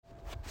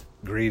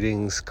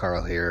Greetings,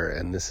 Carl here,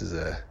 and this is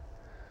a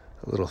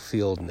little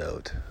field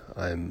note.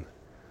 I'm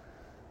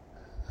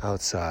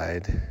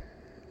outside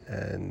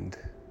and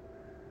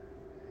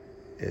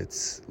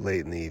it's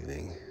late in the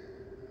evening.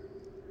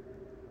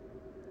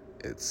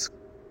 It's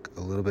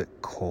a little bit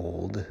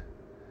cold,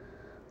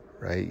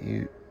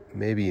 right?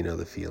 Maybe you know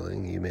the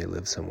feeling. You may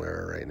live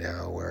somewhere right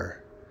now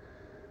where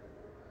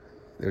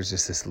there's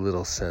just this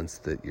little sense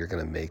that you're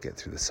going to make it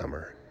through the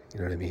summer. You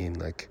know what I mean?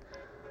 Like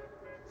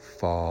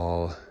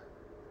fall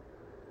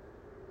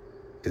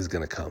is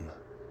going to come.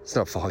 It's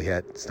not fall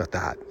yet. It's not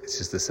that. It's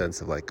just the sense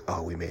of like,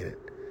 oh, we made it.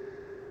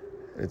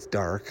 And it's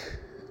dark,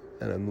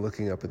 and I'm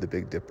looking up at the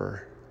Big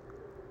Dipper,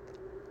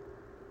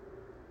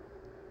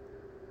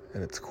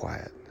 and it's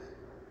quiet.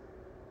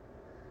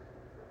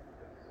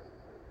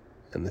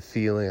 And the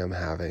feeling I'm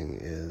having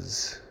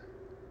is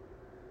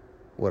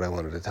what I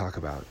wanted to talk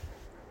about.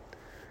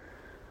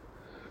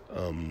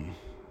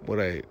 What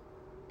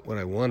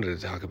I wanted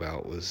to talk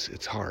about was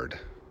it's hard.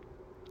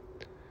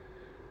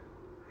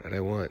 And I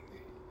want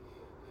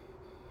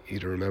you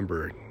to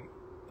remember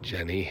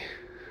Jenny,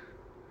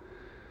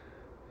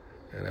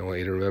 and I want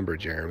you to remember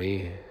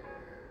Jeremy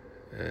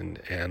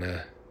and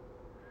Anna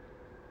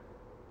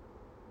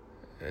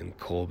and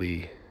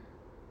Colby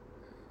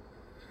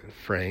and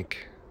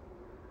Frank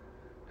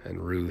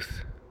and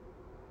Ruth,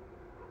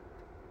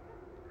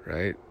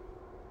 right?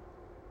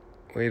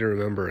 I want you to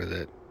remember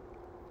that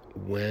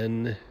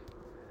when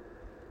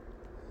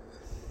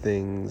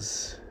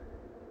things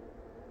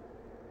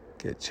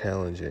get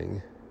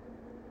challenging,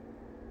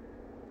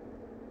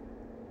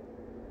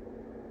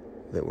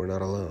 that we're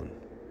not alone.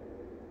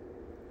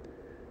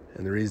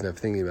 And the reason I'm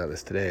thinking about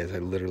this today is I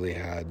literally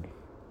had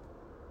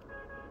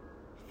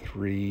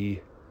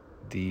 3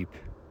 deep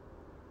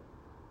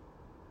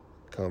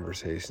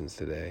conversations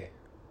today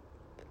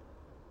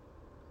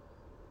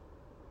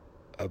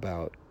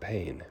about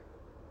pain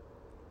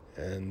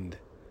and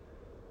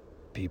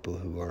people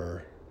who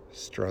are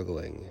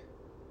struggling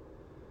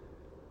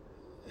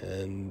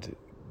and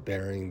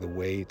bearing the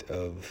weight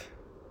of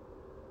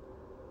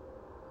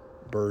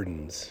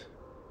burdens.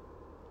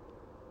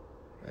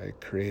 I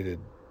created,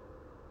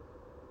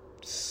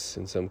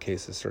 in some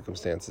cases,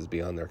 circumstances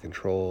beyond their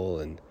control,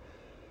 and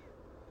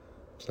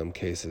some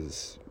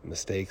cases,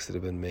 mistakes that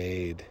have been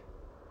made.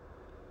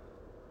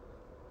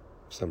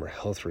 Some are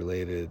health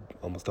related.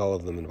 Almost all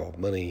of them involve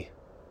money.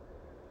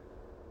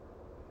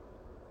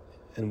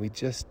 And we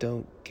just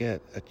don't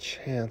get a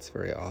chance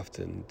very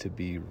often to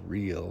be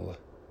real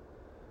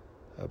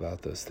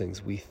about those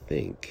things. I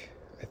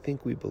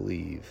think we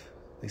believe,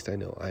 at least I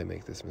know I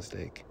make this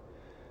mistake,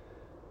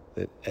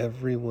 that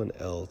everyone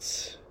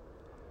else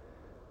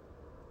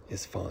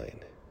is fine.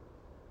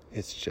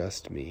 It's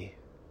just me.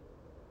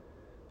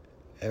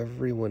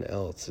 Everyone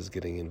else is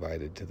getting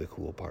invited to the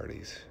cool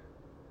parties.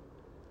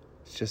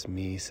 It's just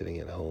me sitting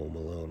at home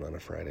alone on a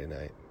Friday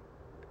night.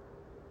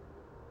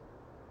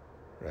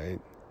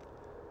 Right?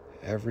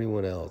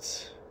 Everyone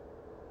else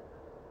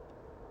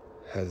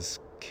has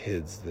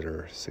kids that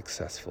are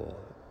successful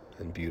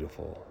and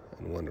beautiful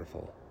and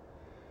wonderful.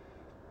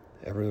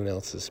 Everyone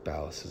else's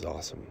spouse is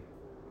awesome.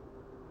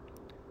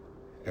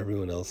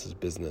 Everyone else's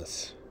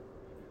business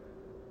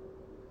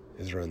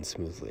is run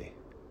smoothly.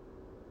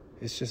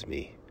 It's just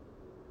me.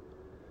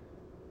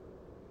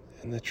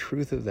 And the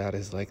truth of that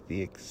is like the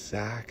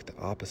exact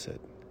opposite.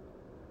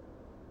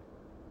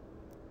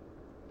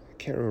 I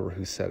can't remember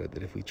who said it,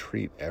 that if we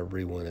treat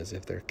everyone as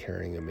if they're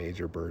carrying a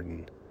major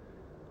burden,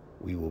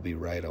 we will be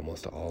right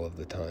almost all of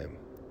the time.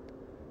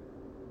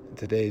 And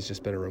today's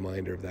just been a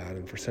reminder of that,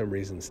 and for some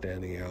reason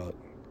standing out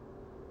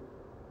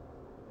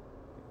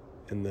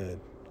in the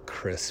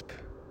crisp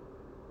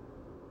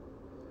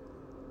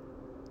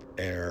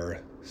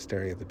air,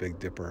 staring at the Big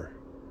Dipper,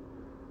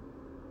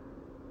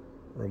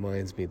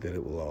 reminds me that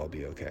it will all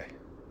be okay.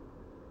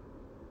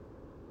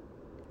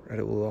 Right?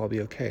 It will all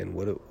be okay. And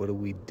what do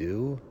we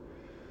do?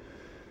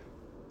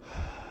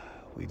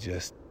 We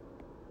just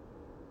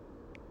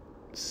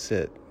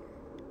sit.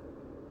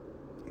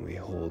 We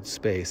hold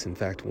space. In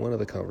fact, one of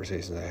the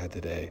conversations I had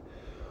today,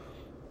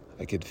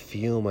 I could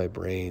feel my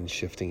brain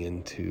shifting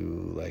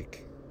into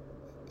like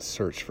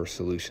search for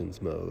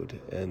solutions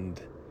mode,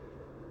 and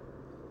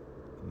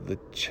the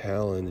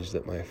challenge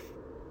that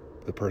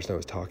the person I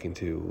was talking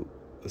to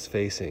was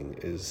facing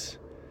is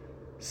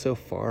so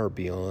far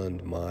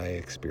beyond my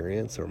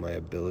experience or my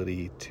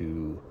ability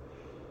to,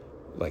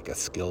 like, a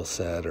skill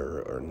set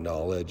or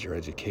knowledge or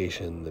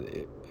education,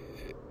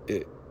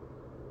 that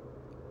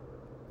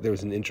there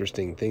was an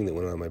interesting thing that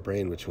went on in my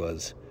brain, which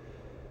was,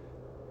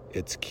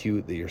 it's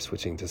cute that you're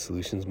switching to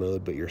solutions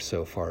mode, but you're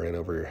so far in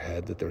over your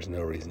head that there's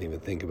no reason to even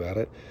think about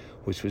it,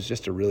 which was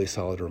just a really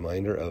solid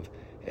reminder of,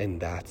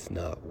 and that's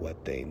not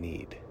what they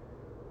need.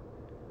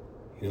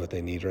 You know what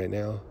they need right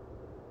now?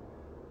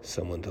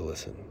 Someone to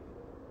listen.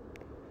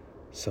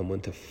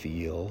 Someone to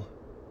feel.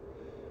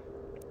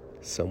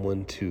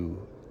 Someone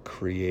to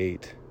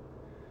create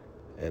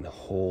and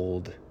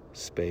hold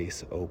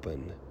space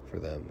open for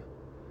them.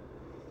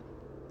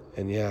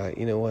 And yeah,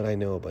 you know what? I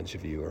know a bunch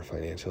of you are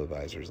financial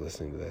advisors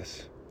listening to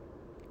this.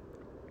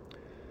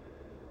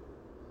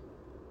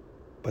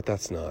 But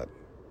that's not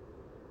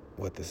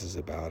what this is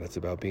about. It's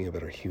about being a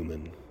better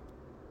human.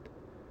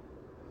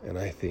 And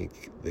I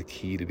think the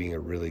key to being a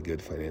really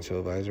good financial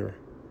advisor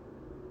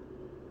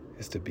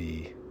is to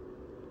be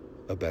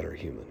a better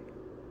human.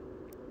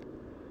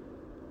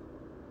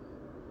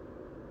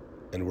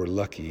 And we're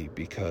lucky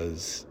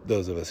because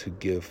those of us who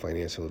give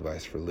financial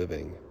advice for a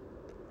living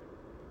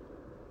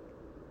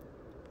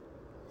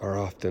are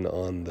often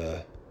on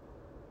the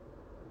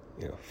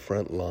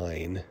front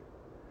line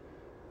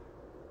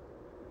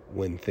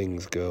when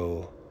things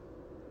go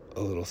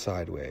a little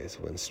sideways,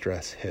 when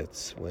stress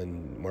hits,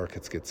 when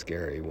markets get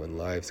scary, when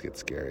lives get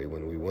scary,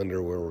 when we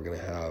wonder where we're going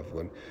to have,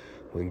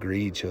 when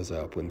greed shows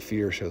up, when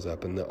fear shows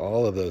up, and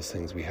all of those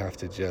things, we have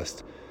to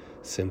just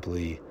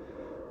simply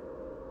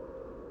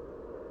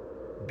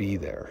be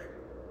there,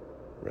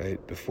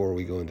 right, before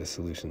we go into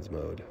solutions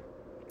mode.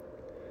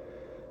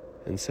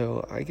 And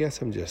so I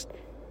guess I'm just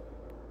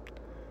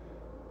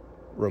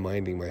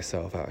reminding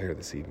myself out here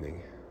this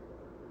evening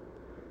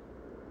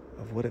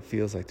of what it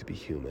feels like to be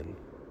human,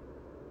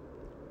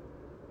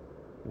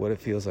 what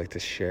it feels like to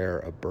share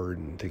a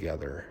burden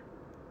together,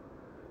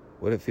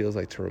 what it feels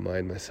like to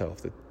remind myself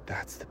that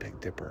that's the Big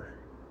Dipper.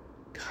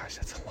 Gosh,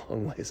 that's a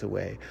long ways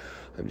away.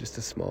 I'm just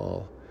a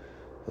small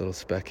little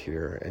speck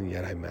here, and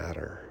yet I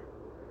matter.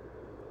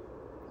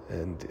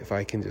 And if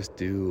I can just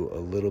do a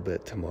little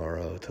bit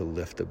tomorrow to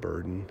lift a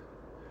burden,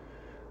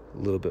 a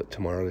little bit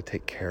tomorrow to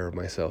take care of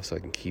myself so I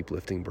can keep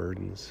lifting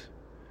burdens,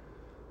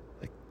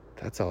 like,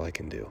 that's all I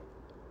can do.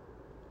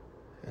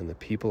 And the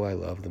people I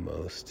love the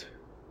most,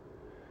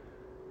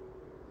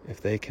 if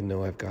they can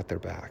know I've got their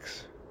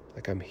backs,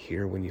 like I'm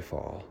here when you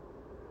fall,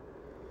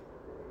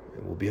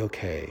 it will be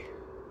okay.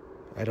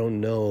 I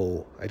don't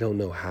know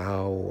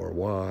how or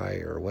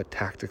why or what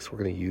tactics we're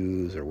going to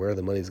use or where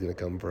the money's going to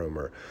come from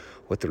or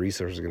what the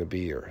resources are going to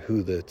be or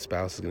who the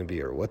spouse is going to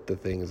be or what the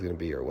thing is going to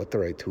be or what the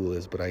right tool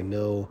is, but I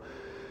know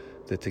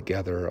that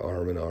together,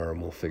 arm in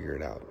arm, we'll figure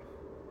it out.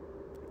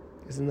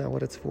 Isn't that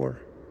what it's for?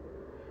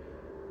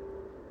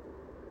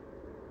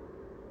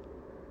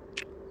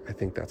 I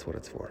think that's what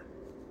it's for.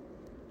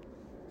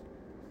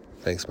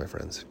 Thanks, my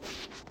friends.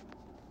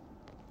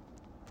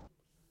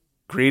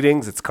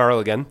 Greetings, it's Carl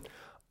again.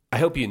 I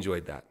hope you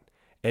enjoyed that.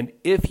 And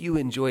if you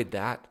enjoyed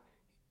that,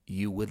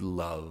 you would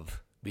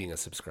love being a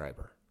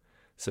subscriber.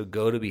 So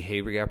go to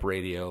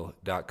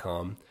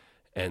behaviorgapradio.com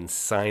and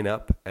sign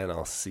up, and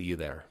I'll see you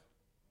there.